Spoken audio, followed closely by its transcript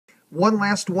One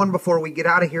last one before we get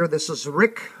out of here. This is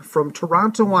Rick from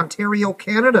Toronto, Ontario,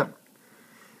 Canada.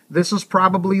 This is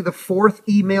probably the fourth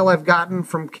email I've gotten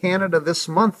from Canada this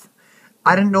month.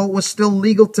 I didn't know it was still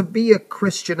legal to be a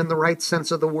Christian in the right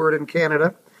sense of the word in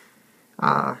Canada.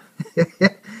 But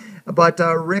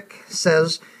Rick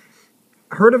says,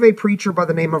 heard of a preacher by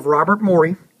the name of Robert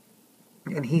Morey,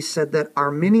 and he said that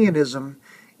Arminianism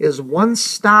is one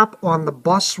stop on the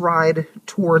bus ride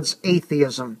towards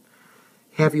atheism.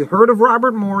 Have you heard of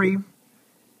Robert Morey?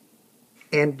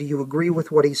 And do you agree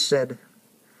with what he said?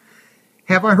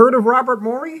 Have I heard of Robert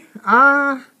Morey?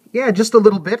 Yeah, just a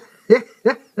little bit.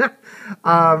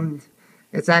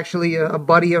 It's actually a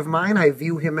buddy of mine. I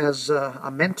view him as a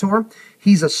mentor.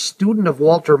 He's a student of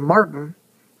Walter Martin.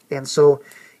 And so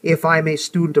if I'm a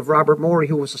student of Robert Morey,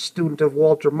 who was a student of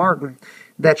Walter Martin,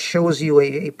 that shows you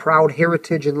a proud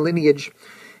heritage and lineage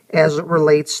as it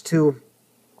relates to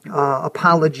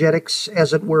apologetics,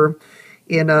 as it were,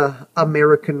 in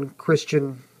American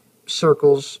Christian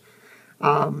circles.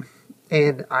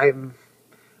 And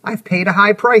I've paid a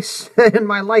high price in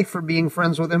my life for being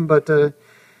friends with him, but and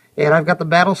I've got the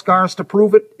battle scars to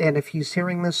prove it. And if he's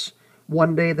hearing this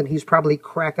one day, then he's probably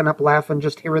cracking up laughing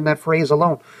just hearing that phrase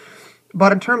alone.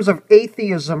 But in terms of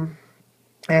atheism,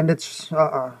 and it's,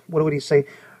 what would he say?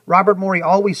 Robert Morey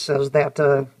always says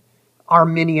that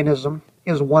Arminianism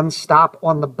is one stop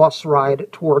on the bus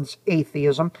ride towards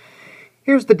atheism.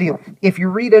 Here's the deal. If you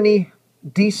read any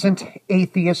decent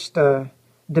atheist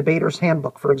debater's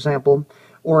handbook, for example,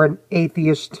 or an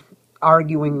atheist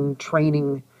arguing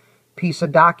training piece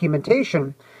of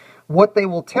documentation, what they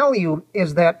will tell you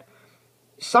is that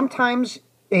sometimes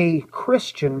a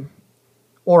Christian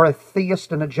or a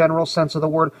theist in a general sense of the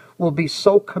word will be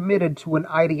so committed to an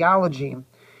ideology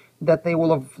that they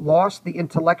will have lost the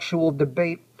intellectual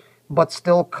debate but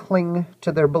still cling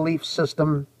to their belief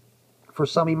system for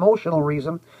some emotional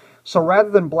reason. So rather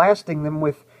than blasting them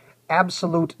with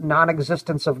absolute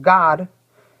non-existence of God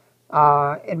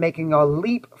and making a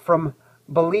leap from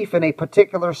belief in a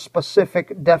particular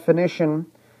specific definition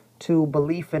to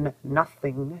belief in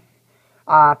nothing,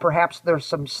 perhaps there's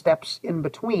some steps in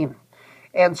between.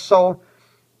 And so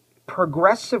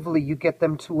progressively you get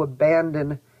them to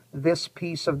abandon this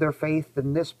piece of their faith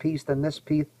and this piece and this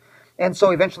piece. And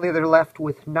so eventually they're left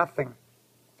with nothing.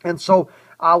 And so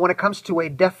when it comes to a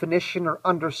definition or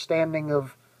understanding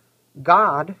of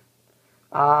God,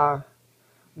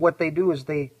 what they do is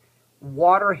they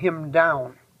water him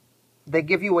down. They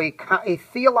give you a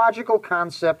theological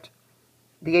concept,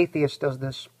 the atheist does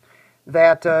this,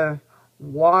 that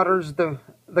waters the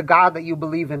God that you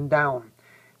believe in down.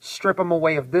 Strip him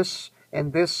away of this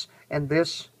and this and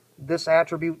this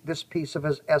attribute, this piece of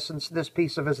his essence, this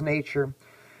piece of his nature,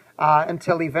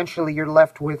 until eventually you're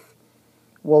left with,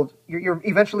 well, you're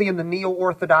eventually in the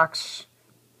neo-Orthodox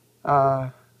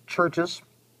churches,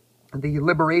 the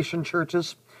liberation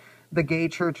churches, the gay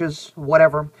churches,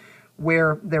 whatever,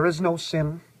 where there is no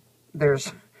sin,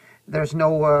 there's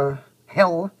no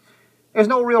hell, there's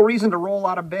no real reason to roll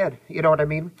out of bed, you know what I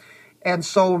mean? And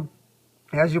so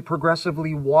as you're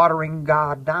progressively watering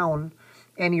God down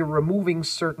and you're removing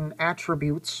certain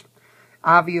attributes,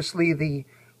 obviously the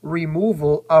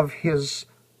removal of his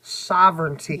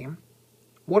sovereignty.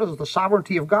 What does the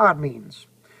sovereignty of God means?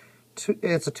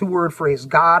 It's a two-word phrase.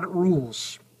 God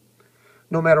rules.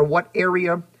 No matter what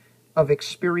area of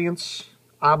experience,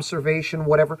 observation,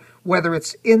 whatever, whether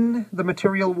it's in the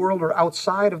material world or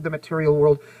outside of the material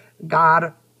world,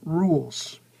 God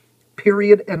rules.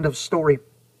 Period. End of story.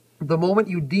 The moment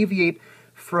you deviate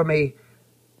from a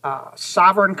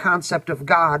sovereign concept of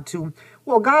God to,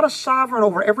 well, God is sovereign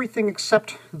over everything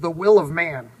except the will of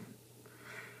man.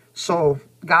 So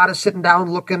God is sitting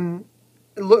down looking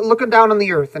down on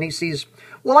the earth, and he sees,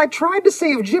 well, I tried to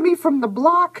save Jimmy from the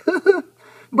block,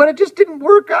 but it just didn't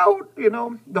work out. You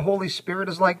know, the Holy Spirit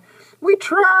is like, we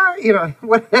try, you know,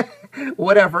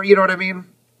 whatever, you know what I mean?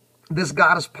 This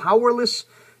God is powerless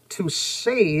to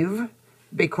save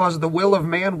because the will of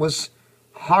man was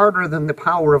harder than the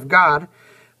power of God.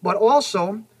 But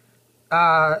also,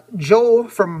 Joe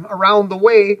from around the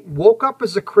way woke up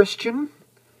as a Christian,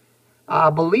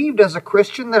 believed as a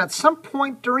Christian that at some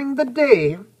point during the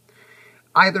day,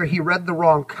 either he read the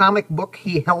wrong comic book,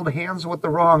 he held hands with the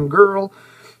wrong girl,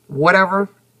 whatever,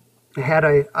 had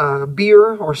a beer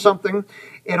or something,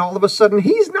 and all of a sudden,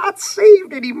 he's not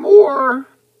saved anymore.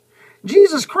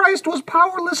 Jesus Christ was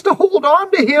powerless to hold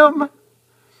on to him.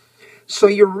 So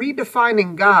you're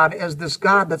redefining God as this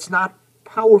God that's not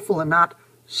powerful and not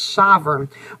sovereign.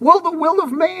 Well, the will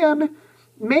of man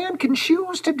can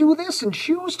choose to do this and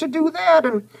choose to do that,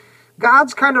 and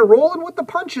God's kind of rolling with the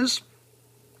punches.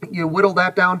 You whittle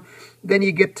that down, then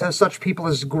you get to such people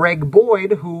as Greg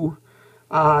Boyd, who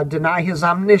deny his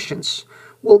omniscience.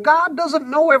 Well, God doesn't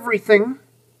know everything.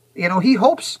 You know, he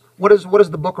hopes. What is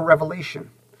the book of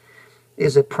Revelation?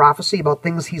 Is it prophecy about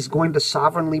things he's going to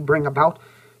sovereignly bring about?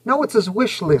 No, it's his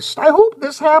wish list. I hope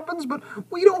this happens, but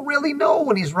we don't really know,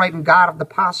 when he's writing God of the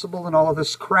possible and all of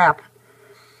this crap.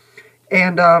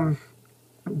 And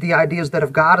the idea is that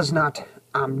if God is not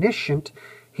omniscient,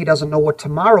 he doesn't know what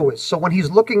tomorrow is. So when he's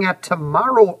looking at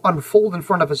tomorrow unfold in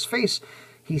front of his face,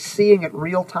 he's seeing it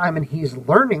real time and he's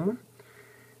learning.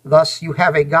 Thus, you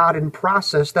have a God in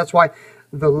process. That's why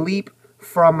the leap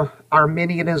from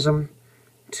Arminianism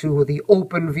to the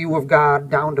open view of God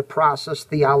down to process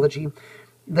theology,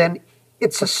 then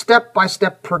it's a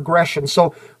step-by-step progression.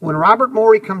 So when Robert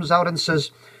Morey comes out and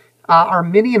says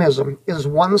Arminianism is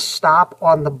one stop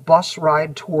on the bus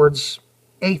ride towards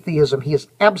atheism, he is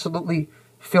absolutely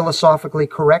philosophically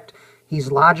correct.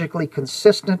 He's logically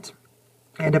consistent,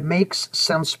 and it makes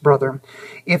sense, brother.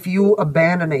 If you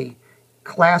abandon a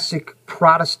classic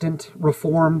Protestant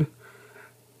Reformed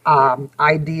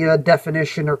idea,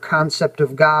 definition, or concept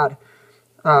of God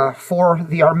for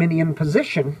the Arminian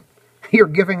position, you're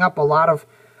giving up a lot of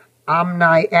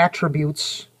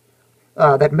omni-attributes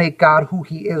that make God who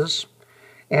he is,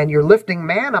 and you're lifting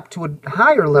man up to a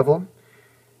higher level.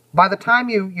 By the time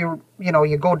you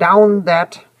go down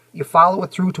that, you follow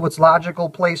it through to its logical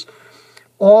place,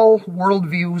 all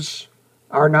worldviews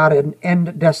are not an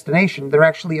end destination. They're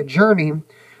actually a journey.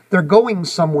 They're going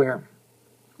somewhere.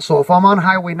 So if I'm on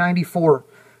Highway 94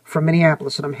 from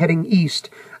Minneapolis and I'm heading east,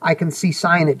 I can see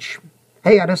signage.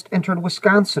 Hey, I just entered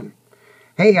Wisconsin.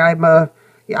 Hey, I'm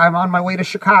on my way to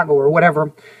Chicago or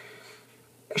whatever.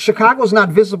 Chicago's not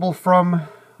visible from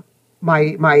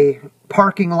my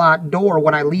parking lot door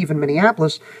when I leave in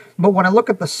Minneapolis, but when I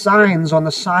look at the signs on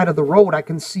the side of the road, I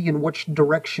can see in which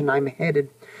direction I'm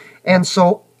headed. And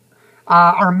so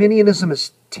Arminianism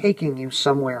is taking you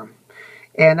somewhere.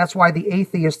 And that's why the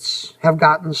atheists have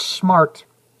gotten smart.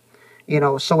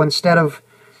 So instead of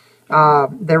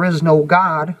there is no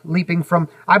God, leaping from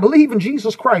I believe in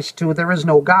Jesus Christ to there is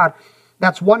no God,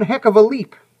 that's one heck of a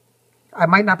leap. I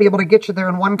might not be able to get you there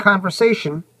in one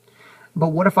conversation, but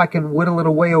what if I can whittle it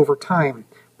away over time,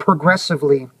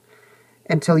 progressively,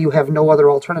 until you have no other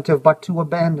alternative but to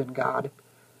abandon God?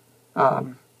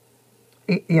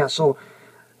 So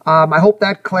I hope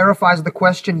that clarifies the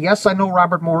question. Yes, I know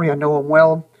Robert Morey. I know him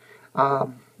well.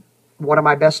 One of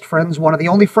my best friends, one of the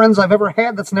only friends I've ever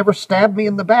had that's never stabbed me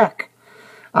in the back.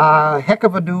 Heck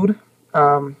of a dude.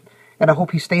 And I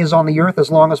hope he stays on the earth as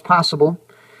long as possible,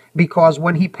 because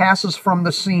when he passes from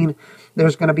the scene,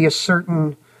 there's going to be a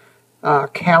certain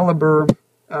caliber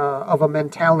of a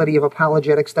mentality of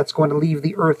apologetics that's going to leave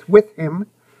the earth with him.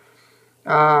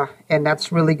 And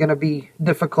that's really going to be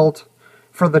difficult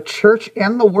for the church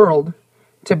and the world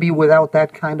to be without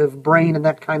that kind of brain and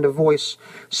that kind of voice.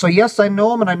 So yes, I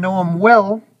know him, and I know him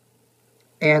well,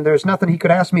 and there's nothing he could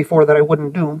ask me for that I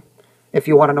wouldn't do, if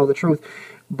you want to know the truth.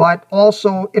 But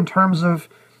also in terms of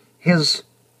his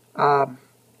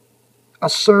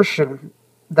assertion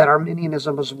that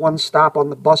Arminianism is one stop on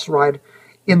the bus ride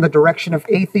in the direction of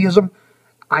atheism,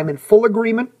 I'm in full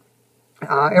agreement.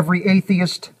 Every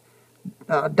atheist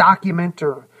document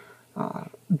or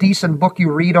decent book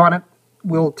you read on it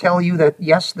will tell you that,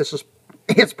 yes,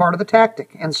 it's part of the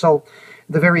tactic. And so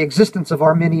the very existence of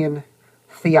Arminian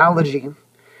theology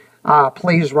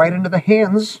plays right into the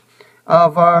hands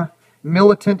of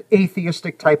militant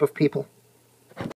atheistic type of people.